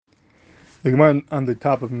The Gemara on the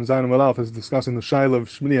top of Zayin Malaf is discussing the shaila of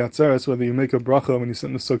Shmini Atzeres, whether you make a bracha when you sit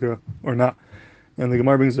in the sukkah or not. And the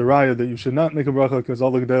Gemara brings a raya that you should not make a bracha because all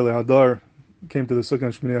the Gedolei Hadar came to the sukkah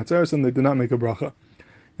on Shmini Atzeres and they did not make a bracha.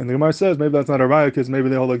 And the Gemara says maybe that's not a raya because maybe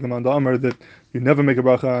they hold like the Man Amar that you never make a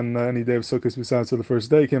bracha on any day of Sukkot besides for the first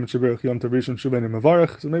day. Came Shabbos Yom Tov Rishon Shubein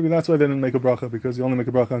Mavarach. So maybe that's why they didn't make a bracha, because you only make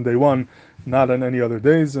a bracha on day one, not on any other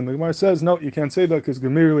days. And the Gemara says no, you can't say that because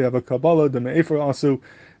Gemiry, we have a Kabbalah, the Me'efer also,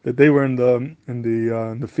 that they were in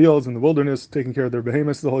the fields in the wilderness taking care of their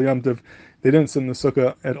behemoths the whole Yom Tov. They didn't sit in the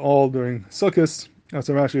sukkah at all during Sukkot. That's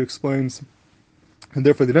what Rashi explains, and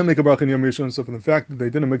therefore they didn't make a bracha in Yom Rishon. So from the fact that they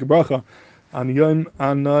didn't make a bracha on Yom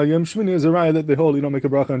Shmini is a raya that they hold you don't make a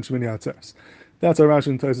bracha on Shmini Atzeres. That's our Rashi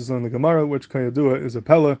and Taisus on the Gemara, which Kayadua is a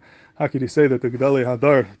pella. How could you say that the Gedolei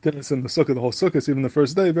Hadar didn't sit in the sukkah the whole sukkah, even the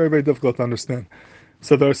first day? Very, very difficult to understand.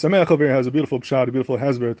 So the Sameach over here has a beautiful pshat, a beautiful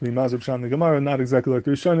hasber to be mazur pshat in the Gemara, not exactly like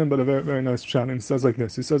the Rishonim, but a very, very nice pshat. And he says like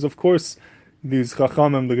this. He says, of course, these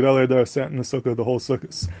Chachamim, the Gedolei Hadar, sat in the sukkah the whole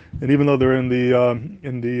sukkahs, and even though they're in the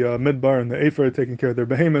midbar and the Efer taking care of their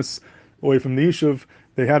behemoths away from the Yishuv,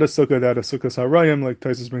 they had a sukkah that had a Sukkah Sarayim, like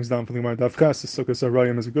Taisus brings down from the Gemara Daf Ches. The Sukkah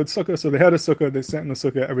Sarayim is a good sukkah, so they had a sukkah. They sat in the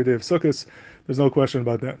sukkah every day of Sukkahs. There's no question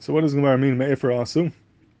about that. So what does the Gemara mean? Me'efer asu,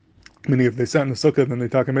 meaning if they sat in the sukkah, then they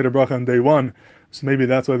talk and made a bracha on day one. So maybe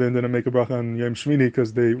that's why they didn't make a bracha on Yom Shmini,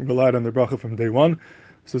 because they relied on their bracha from day one.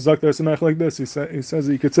 So Zaktar Samech like this. He says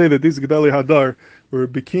that you could say that these Gedolei Hadar were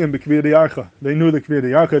Bikiyim B'Kviyah D'Yarcha. They knew the Kviyah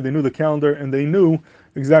D'Yarcha, they knew the calendar, and they knew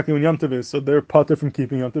exactly when Yom Tov is. So they're pater from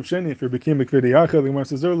keeping Yom Tov Sheni. If you're Bikiyim B'Kviyah D'Yarcha, the Gemara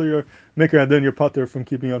says earlier, Mikra Adin, you're pater from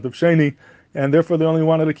keeping Yom Tov Sheni, and therefore they only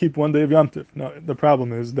wanted to keep one day of Yom Tov. Now the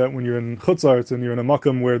problem is that when you're in Chutzarts and you're in a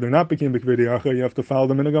Makam where they're not Bikiyim B'Kviyah D'Yarcha, you have to follow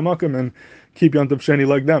them in a Makam and keep Yom Tov Sheni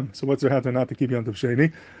like them. So what's their hatter not to keep Yom Tov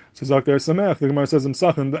Sheni? So Zaktar Samech, the Gemara says in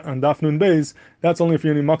Succah on Daf Nun Beis, that's only if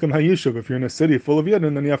you're in Makam HaYishuv. If you're in a city full of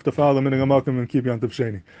Yidden, then you have to follow them in a Makam and keep Yom Tov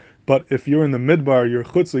Sheni. But if you're in the midbar, you're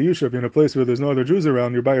Chutz Yishuv, you're in a place where there's no other Jews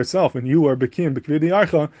around, you're by yourself, and you are Bikiyim B'Kviyah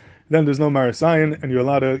D'Yarcha, then there's no Marasayan, and you're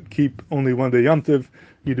allowed to keep only one day Yom Tov.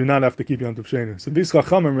 You do not have to keep Yom Tov Sheni. So these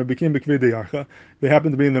Chachamim are Bikiyim B'Kviyah D'Yarcha. They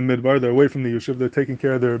happen to be in the midbar, they're away from the Yishuv, they're taking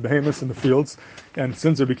care of their behemoths in the fields, and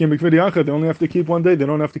since they're Bikiyim B'Kviyah D'Yarcha, they only have to keep one day, they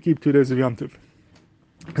don't have to keep 2 days of Yom Tov.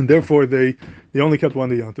 And therefore they only kept one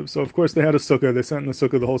day Yom Tov. So of course they had a sukkah, they sat in the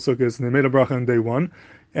sukkah the whole sukkah, and they made a bracha on day one,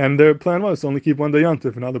 and their plan was to only keep one day Yom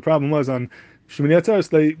Tov. And now the problem was on Shmini Atzeres,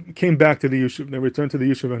 they came back to the Yishuv, they returned to the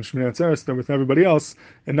Yishuv on Shmini Atzeres, they're with everybody else,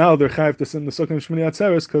 and now they're chayiv to sit in the sukkah in Shmini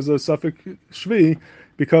Atzeres because of Safek Shvi,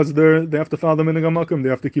 because they have to follow the Minhag HaMakom, they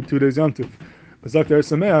have to keep 2 days Yom Tov. Zaktar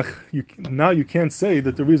Sameach, now you can't say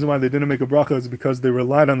that the reason why they didn't make a bracha is because they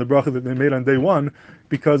relied on the bracha that they made on day one,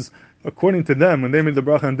 because according to them, when they made the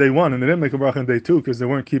bracha on day one, and they didn't make a bracha on day two because they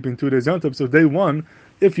weren't keeping 2 days Yom Tov, so day one,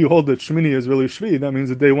 if you hold that Shmini is really Shvi, that means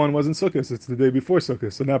that day one wasn't Sukkot, it's the day before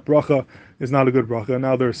Sukkot, so that bracha is not a good bracha.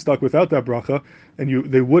 Now they're stuck without that bracha,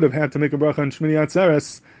 and they would have had to make a bracha on Shmini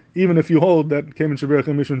Atzeres, even if you hold that came in Shabbos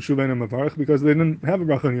Mishon Shuvein Mavarach, because they didn't have a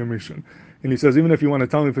bracha on Yom Rishon. And he says, even if you want to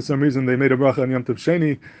tell me for some reason they made a bracha on Yom Tov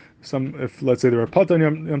Sheni, if let's say they were pat on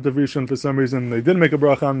Yom Tov Rishon for some reason, they didn't make a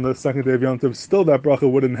bracha on the second day of Yom Tov, still that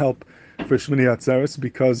bracha wouldn't help for Shmini Atzeres,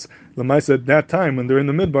 because Lamaisa at that time, when they're in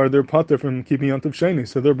the midbar, they're pater from keeping Yom Tov Sheni,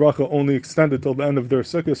 so their bracha only extended till the end of their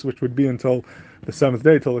Sukkot, which would be until the seventh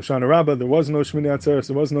day, till Hoshana Rabbah. There was no Shmini Atzeres,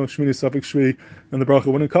 there was no Shmini Safek Shvi, and the bracha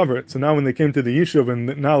wouldn't cover it. So now when they came to the Yishuv,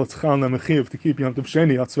 and now it's Chal Nemechiv to keep Yom Tov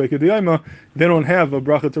Sheni, Atzvei Kediyayma, they don't have a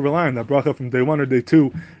bracha to rely on. That bracha from day one or day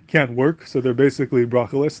two can't work, so they're basically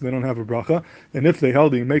brachaless, they don't have a bracha. And if they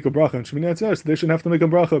held you make a bracha on Shmini Atzeres, they shouldn't have to make a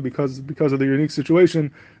bracha because of the unique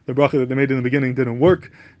situation. The bracha that they made in the beginning didn't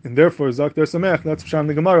work, and therefore Zaktar Samech, that's Pshat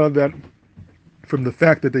the Gemara, that from the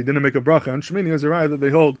fact that they didn't make a bracha on Shmini is a raya that they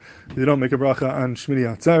hold they don't make a bracha on Shmini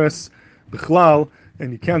Atzeres Bichlal,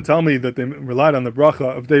 and you can't tell me that they relied on the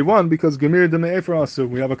bracha of day one, because Gemiry de Me'efer asu.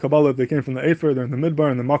 We have a Kabbalah, they came from the Efer, they're in the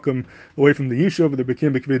midbar, in the Makam, away from the Yishuv, they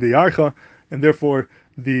became B'Kviyah D'Yarcha, and therefore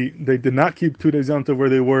they did not keep 2 days Yom Tov where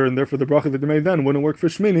they were, and therefore the bracha that they made then wouldn't work for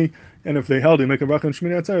Shmini, and if they held you make a bracha on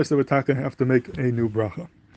Shmini Atzeres, they would have to make a new bracha.